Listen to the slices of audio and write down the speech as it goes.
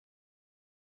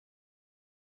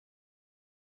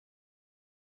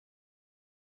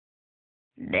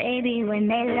Baby, when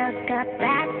they look up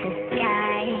at the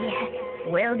sky,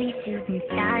 we'll be shooting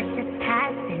stars just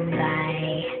passing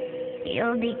by.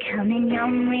 You'll be coming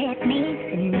home with me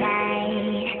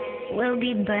tonight. We'll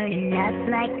be burning up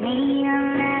like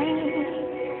neon lights.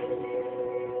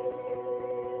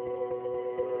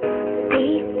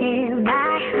 Be still,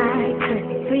 my heart, 'cause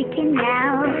it's freaking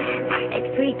out. It's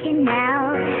freaking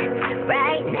out.